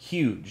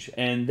 Huge.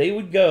 And they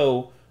would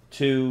go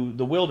to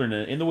the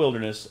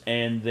wilderness,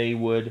 and they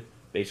would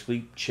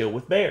basically chill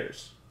with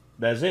bears.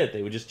 That's it.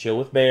 They would just chill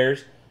with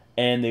bears,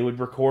 and they would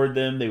record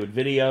them, they would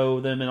video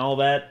them and all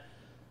that.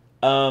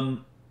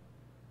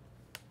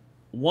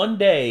 One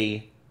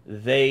day,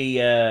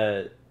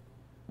 they,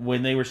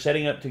 when they were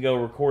setting up to go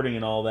recording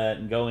and all that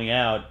and going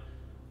out,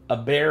 a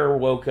bear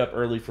woke up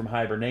early from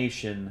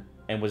hibernation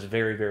and was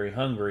very, very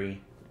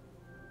hungry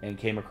and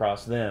came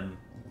across them.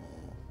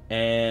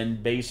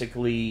 And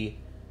basically,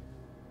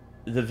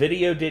 the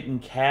video didn't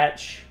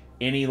catch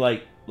any,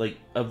 like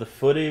of the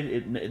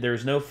footage.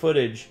 There's no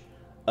footage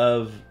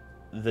of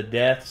the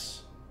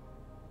deaths,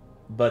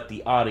 but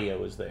the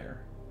audio is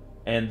there.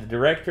 And the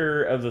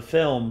director of the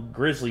film,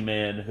 Grizzly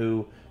Man,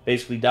 who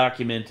basically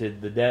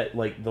documented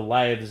the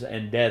lives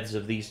and deaths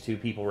of these two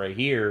people right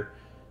here,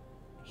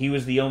 he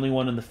was the only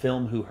one in the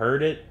film who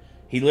heard it.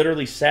 He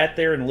literally sat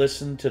there and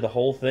listened to the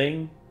whole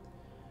thing.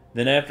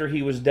 Then after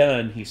he was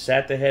done, he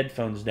sat the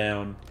headphones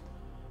down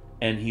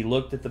and he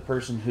looked at the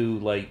person who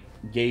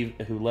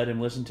who let him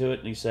listen to it,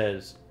 and he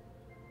says,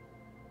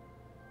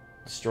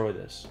 "Destroy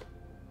this.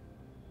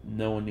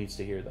 No one needs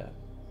to hear that."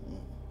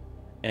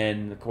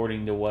 And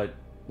according to what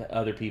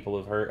other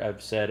people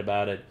have said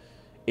about it,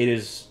 it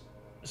is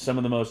some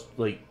of the most,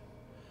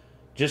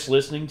 just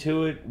listening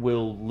to it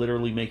will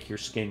literally make your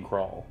skin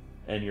crawl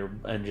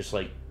and just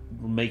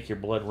make your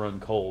blood run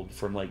cold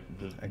from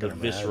the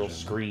visceral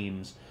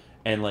screams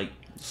and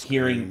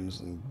hearing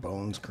and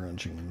bones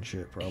crunching and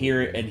shit. Probably.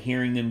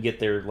 Hearing them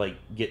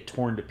get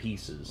torn to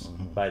pieces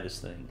by this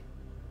thing.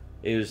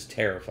 It was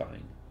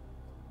terrifying.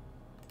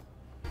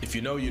 If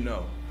you know, you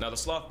know. Now, the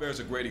sloth bear is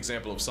a great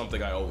example of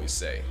something I always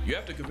say. You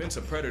have to convince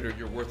a predator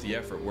you're worth the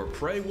effort, where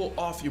prey will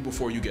off you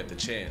before you get the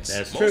chance.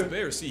 That's Most true.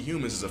 bears see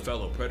humans as a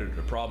fellow predator.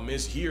 The problem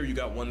is, here you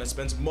got one that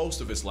spends most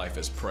of its life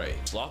as prey.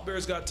 Sloth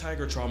bears got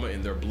tiger trauma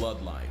in their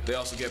bloodline. They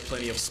also get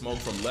plenty of smoke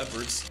from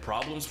leopards,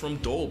 problems from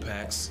dole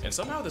packs, and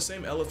somehow the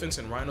same elephants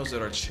and rhinos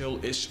that are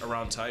chill-ish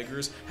around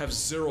tigers have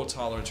zero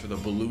tolerance for the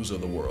baloos of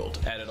the world.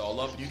 Add it all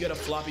up, you get a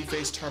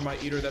floppy-faced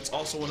termite eater that's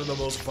also one of the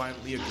most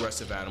violently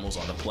aggressive animals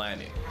on the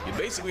planet. You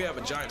basically have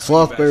a giant...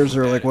 Sloth bears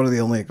are one of the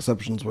only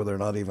exceptions where they're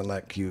not even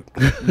that cute.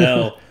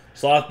 No,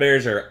 sloth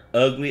bears are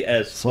ugly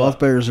as Sloth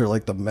bears are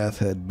like the meth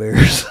head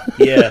bears.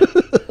 Yeah,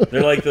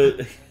 they're like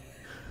the...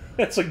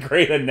 That's a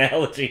great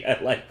analogy.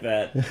 I like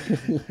that.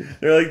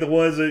 They're like the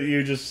ones that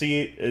you just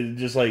see,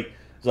 it's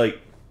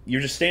like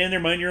you're just standing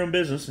there minding your own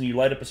business, and you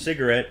light up a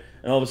cigarette,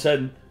 and all of a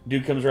sudden,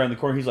 dude comes around the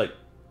corner. He's like,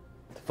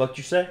 "The fuck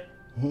you say?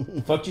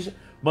 The fuck you say?"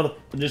 Mother,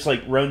 just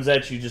runs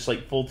at you, just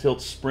full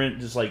tilt sprint,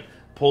 just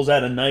pulls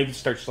out a knife and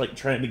starts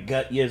trying to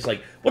gut you. It's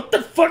like, what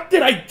the fuck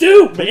did I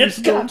do, man? Please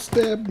don't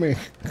stab me.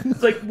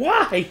 It's like,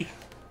 why?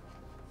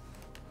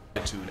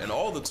 And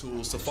all the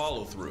tools to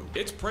follow through.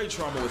 It's prey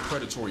trauma with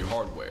predatory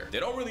hardware. They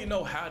don't really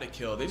know how to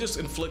kill, they just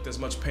inflict as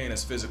much pain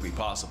as physically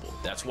possible.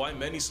 That's why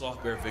many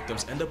sloth bear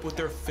victims end up with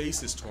their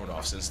faces torn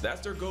off, since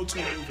that's their go-to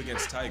move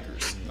against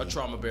tigers. A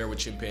trauma bear with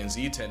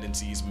chimpanzee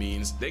tendencies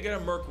means they get a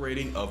Merc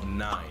rating of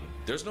 9.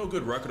 There's no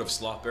good record of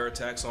sloth bear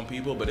attacks on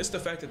people, but it's the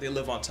fact that they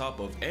live on top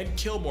of and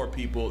kill more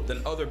people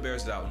than other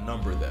bears that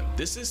outnumber them.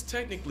 This is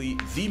technically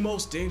the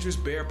most dangerous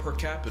bear per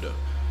capita.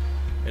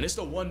 And it's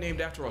the one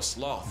named after a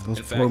sloth. Those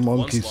in fact,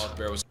 one sloth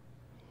bear was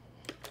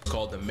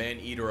called the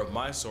man-eater of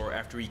Mysore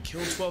after he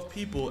killed 12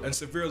 people and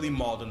severely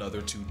mauled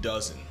another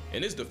 24.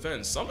 In his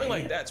defense, something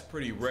like that's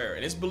pretty rare,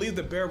 and it's believed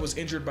the bear was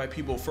injured by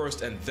people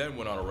first and then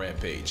went on a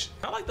rampage.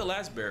 Not like the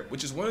last bear,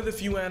 which is one of the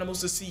few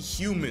animals to see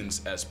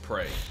humans as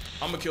prey.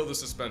 I'm gonna kill the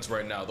suspense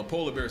right now. The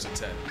polar bear's a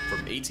 10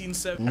 from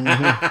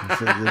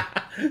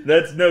 1870.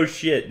 That's no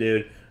shit,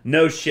 dude.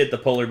 No shit, the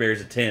polar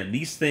bear's a 10.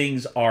 These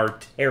things are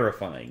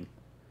terrifying.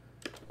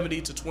 To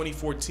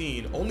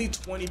 2014, only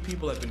 20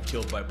 people have been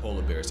killed by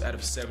polar bears out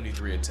of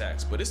 73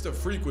 attacks, but it's the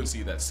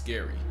frequency that's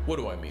scary. What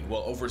do I mean?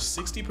 Well, over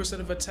 60%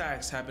 of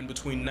attacks happened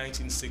between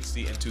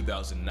 1960 and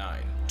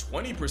 2009.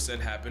 20%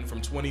 happened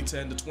from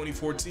 2010 to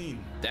 2014.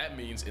 That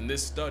means in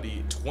this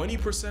study,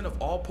 20%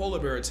 of all polar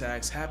bear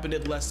attacks happened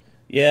at less.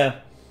 Yeah.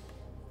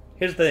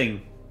 Here's the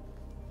thing.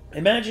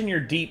 Imagine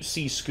you're deep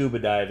sea scuba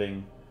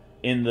diving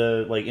in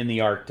the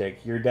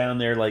Arctic. You're down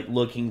there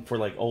looking for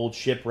old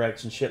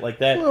shipwrecks and shit like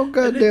that. Well,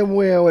 goddamn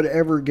way I would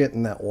ever get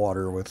in that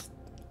water with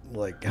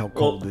how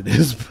cold it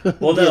is.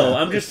 Well, no,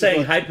 I'm just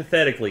saying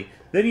hypothetically.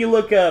 Then you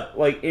look up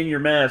in your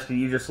mask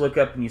and you just look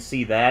up and you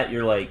see that,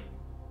 you're like,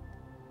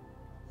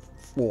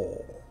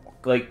 oh.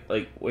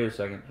 wait a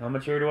second. How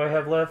much air do I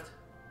have left?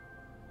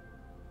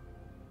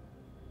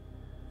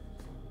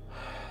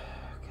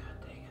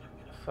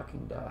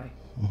 fucking die.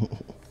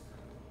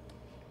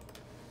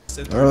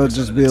 Or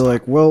just be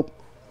like, well,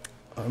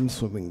 I'm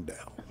swimming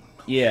down.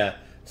 Yeah,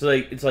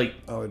 it's like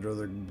I would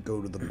rather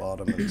go to the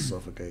bottom and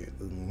suffocate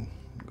than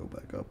go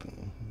back up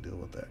and deal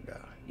with that guy.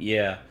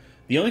 Yeah.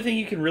 The only thing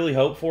you can really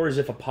hope for is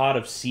if a pod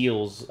of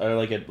seals, or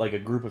like a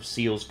group of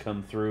seals,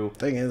 come through.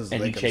 Thing is,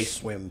 and they can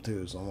swim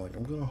too, so I'm like,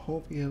 I'm gonna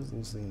hope he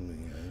hasn't seen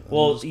me.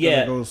 Well,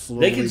 yeah,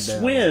 they can down.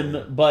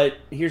 swim, but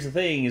here's the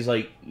thing: is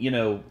like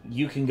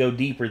you can go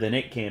deeper than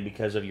it can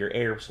because of your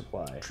air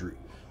supply. True.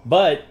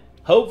 But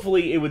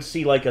hopefully, it would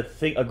see like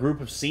a group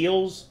of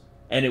seals,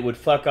 and it would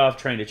fuck off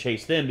trying to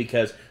chase them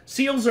because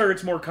seals are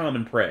its more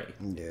common prey.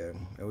 Yeah,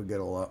 it would get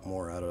a lot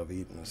more out of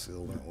eating a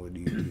seal than it would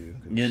you do.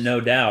 Yeah,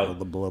 no doubt. All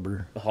the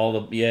blubber.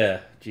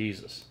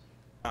 Jesus.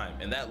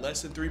 And that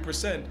less than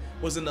 3%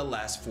 was in the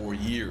last 4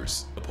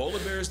 years. The polar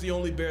bear is the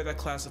only bear that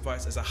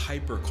classifies as a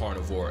hyper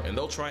carnivore, and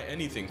they'll try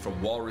anything from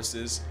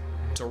walruses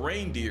to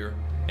reindeer,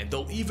 and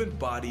they'll even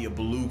body a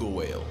beluga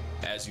whale.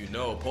 As you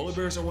know, polar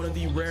bears are one of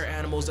the rare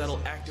animals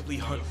that'll actively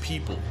hunt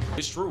people.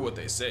 It's true what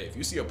they say, if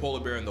you see a polar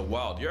bear in the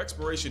wild, your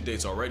expiration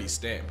date's already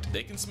stamped.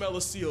 They can smell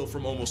a seal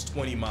from almost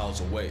 20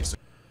 miles away.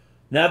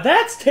 Now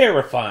that's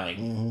terrifying.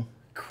 Mm-hmm.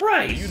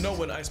 Christ. You know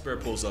when ice bear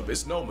pulls up,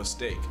 it's no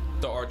mistake.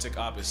 The Arctic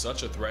op is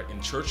such a threat.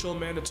 In Churchill,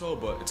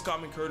 Manitoba, it's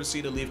common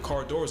courtesy to leave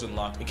car doors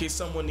unlocked in case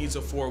someone needs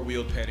a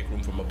four-wheeled panic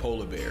room from a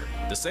polar bear.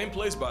 The same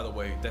place, by the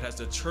way, that has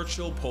the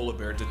Churchill Polar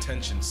Bear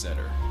Detention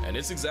Center. And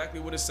it's exactly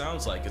what it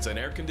sounds like. It's an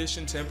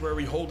air-conditioned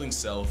temporary holding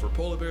cell for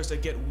polar bears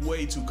that get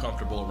way too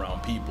comfortable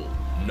around people.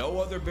 No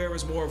other bear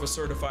is more of a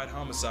certified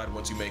homicide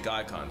once you make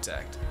eye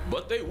contact.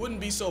 But they wouldn't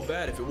be so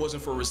bad if it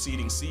wasn't for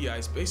receding sea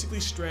ice, basically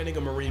stranding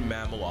a marine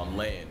mammal on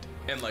land.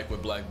 And like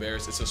with black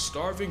bears, it's a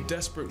starving,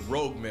 desperate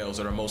rogue males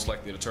that are most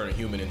likely to turn a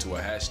human into a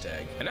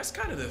hashtag. And that's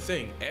kind of the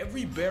thing,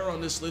 every bear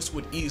on this list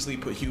would easily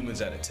put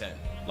humans at a 10.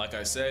 Like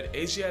I said,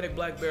 Asiatic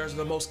black bears are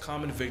the most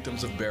common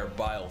victims of bear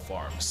bile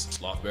farms.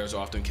 Sloth bears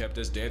are often kept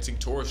as dancing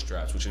tourist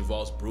traps, which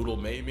involves brutal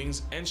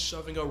maimings and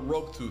shoving a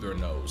rope through their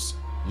nose.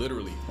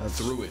 Literally,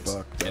 through it.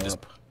 Fucked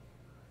up.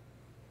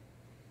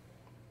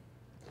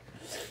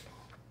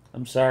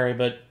 I'm sorry,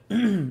 but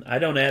I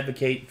don't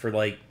advocate for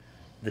like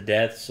the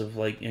deaths of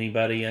like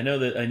anybody. I know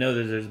that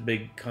there's a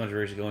big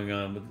controversy going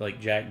on with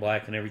like Jack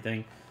Black and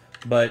everything,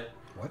 but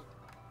what?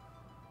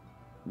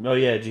 Oh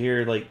yeah, did you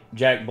hear like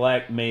Jack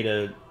Black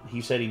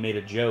he said he made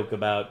a joke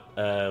about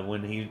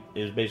when it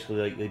was basically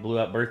like they blew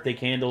out birthday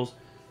candles,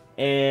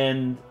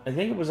 and I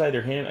think it was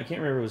either him, I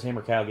can't remember if it was him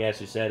or Kyle Gass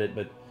who said it,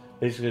 but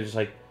basically just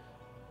like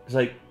it's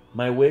like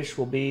my wish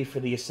will be for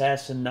the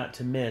assassin not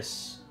to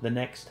miss the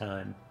next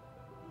time.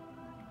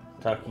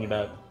 Talking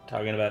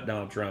about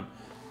Donald Trump,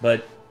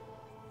 but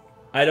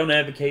I don't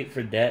advocate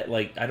for death.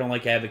 Like I don't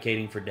like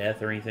advocating for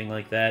death or anything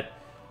like that.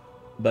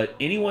 But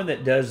anyone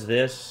that does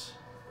this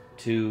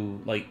to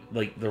like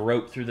the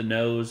rope through the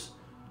nose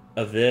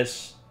of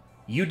this,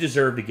 you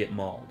deserve to get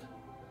mauled.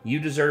 You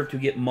deserve to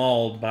get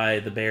mauled by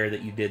the bear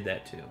that you did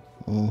that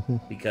to,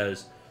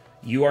 because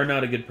you are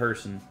not a good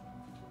person,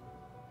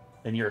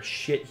 and you're a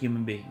shit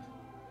human being.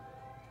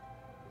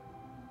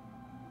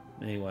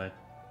 Anyway,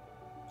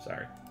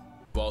 sorry.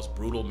 Involves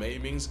brutal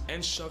maimings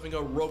and shoving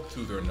a rope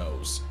through their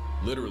nose.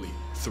 Literally,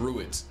 through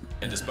it.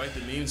 And despite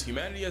the memes,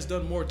 humanity has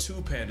done more to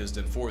pandas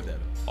than for them.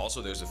 Also,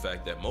 there's the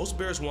fact that most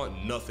bears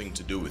want nothing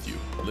to do with you.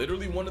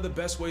 Literally, one of the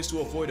best ways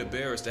to avoid a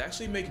bear is to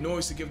actually make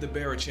noise to give the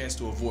bear a chance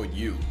to avoid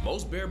you.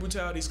 Most bear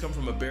brutalities come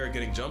from a bear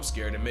getting jump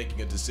scared and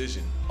making a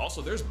decision.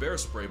 Also, there's bear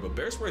spray, but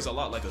bear spray is a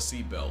lot like a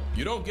seatbelt.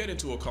 You don't get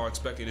into a car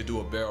expecting to do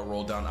a barrel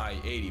roll down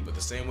I-80, but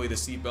the same way the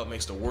seatbelt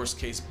makes the worst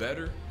case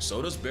better,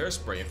 so does bear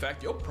spray. In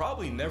fact, you'll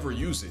probably never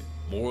use it.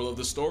 Moral of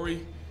the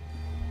story?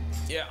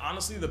 Yeah,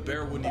 honestly, the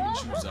bear wouldn't even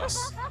choose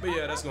us. But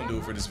yeah, that's gonna do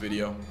it for this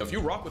video. If you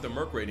rock with the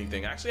Merc rating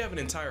thing, I actually have an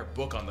entire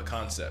book on the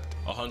concept.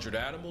 100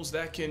 animals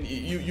that can,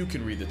 you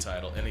can read the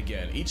title. And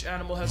again, each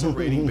animal has a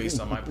rating based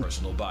on my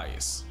personal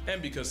bias.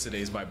 And because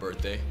today's my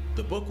birthday,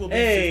 the book will be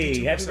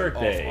 52%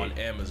 off on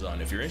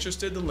Amazon. If you're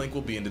interested, the link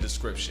will be in the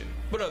description.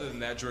 But other than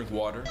that, drink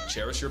water,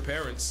 cherish your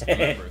parents.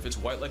 Remember, if it's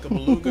white like a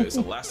beluga, it's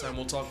the last time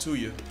we'll talk to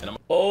you. And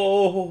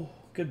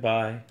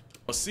Goodbye.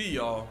 I'll see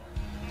y'all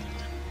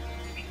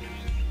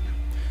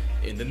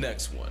in the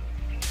next one.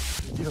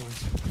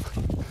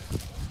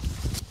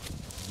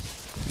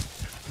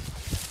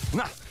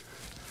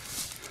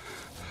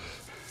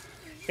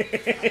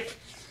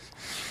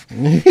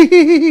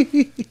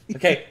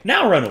 Okay,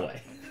 now run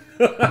away.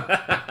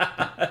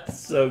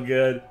 So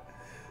good.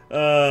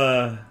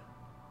 Yeah,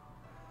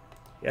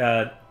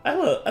 I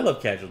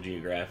love Casual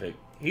Geographic.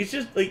 He's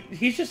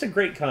just a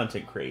great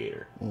content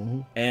creator,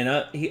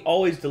 and he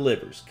always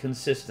delivers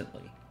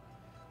consistently.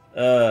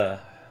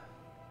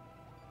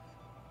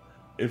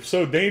 If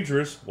so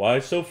dangerous, why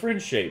so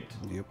friend-shaped?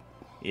 Yep.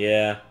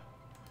 Yeah.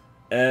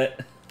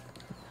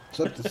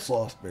 Except the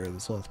sloth bear. The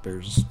sloth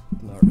bear's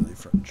not really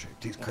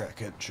friend-shaped. He's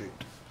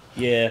crackhead-shaped.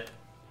 Yeah.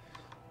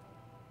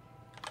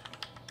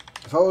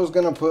 If I was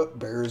gonna put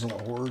bears in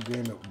a horror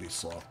game, it would be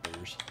sloth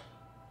bears.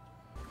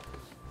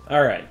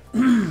 All right.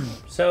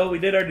 So we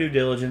did our due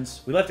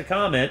diligence. We left a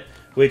comment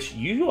which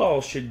you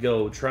all should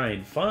go try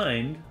and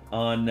find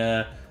on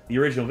the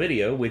original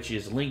video, which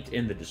is linked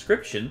in the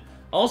description.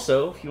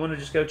 Also, if you want to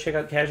just go check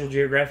out Casual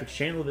Geographic's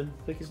channel, then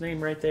click his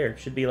name right there. It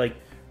should be like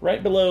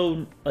right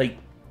below like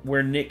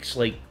where Nick's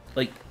like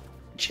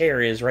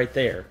chair is right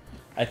there.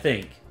 I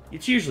think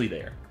it's usually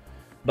there.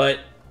 But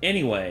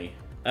anyway,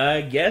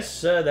 I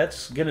guess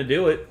that's gonna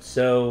do it.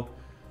 So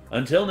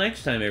until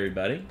next time,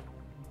 everybody,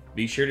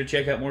 be sure to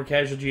check out more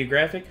Casual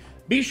Geographic.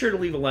 Be sure to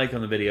leave a like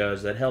on the video,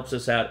 as that helps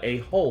us out a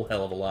whole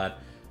hell of a lot.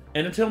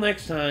 And until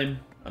next time,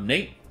 I'm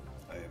Nate.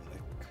 I am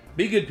Nick.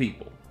 Be good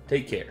people.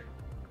 Take care.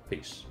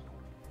 Peace.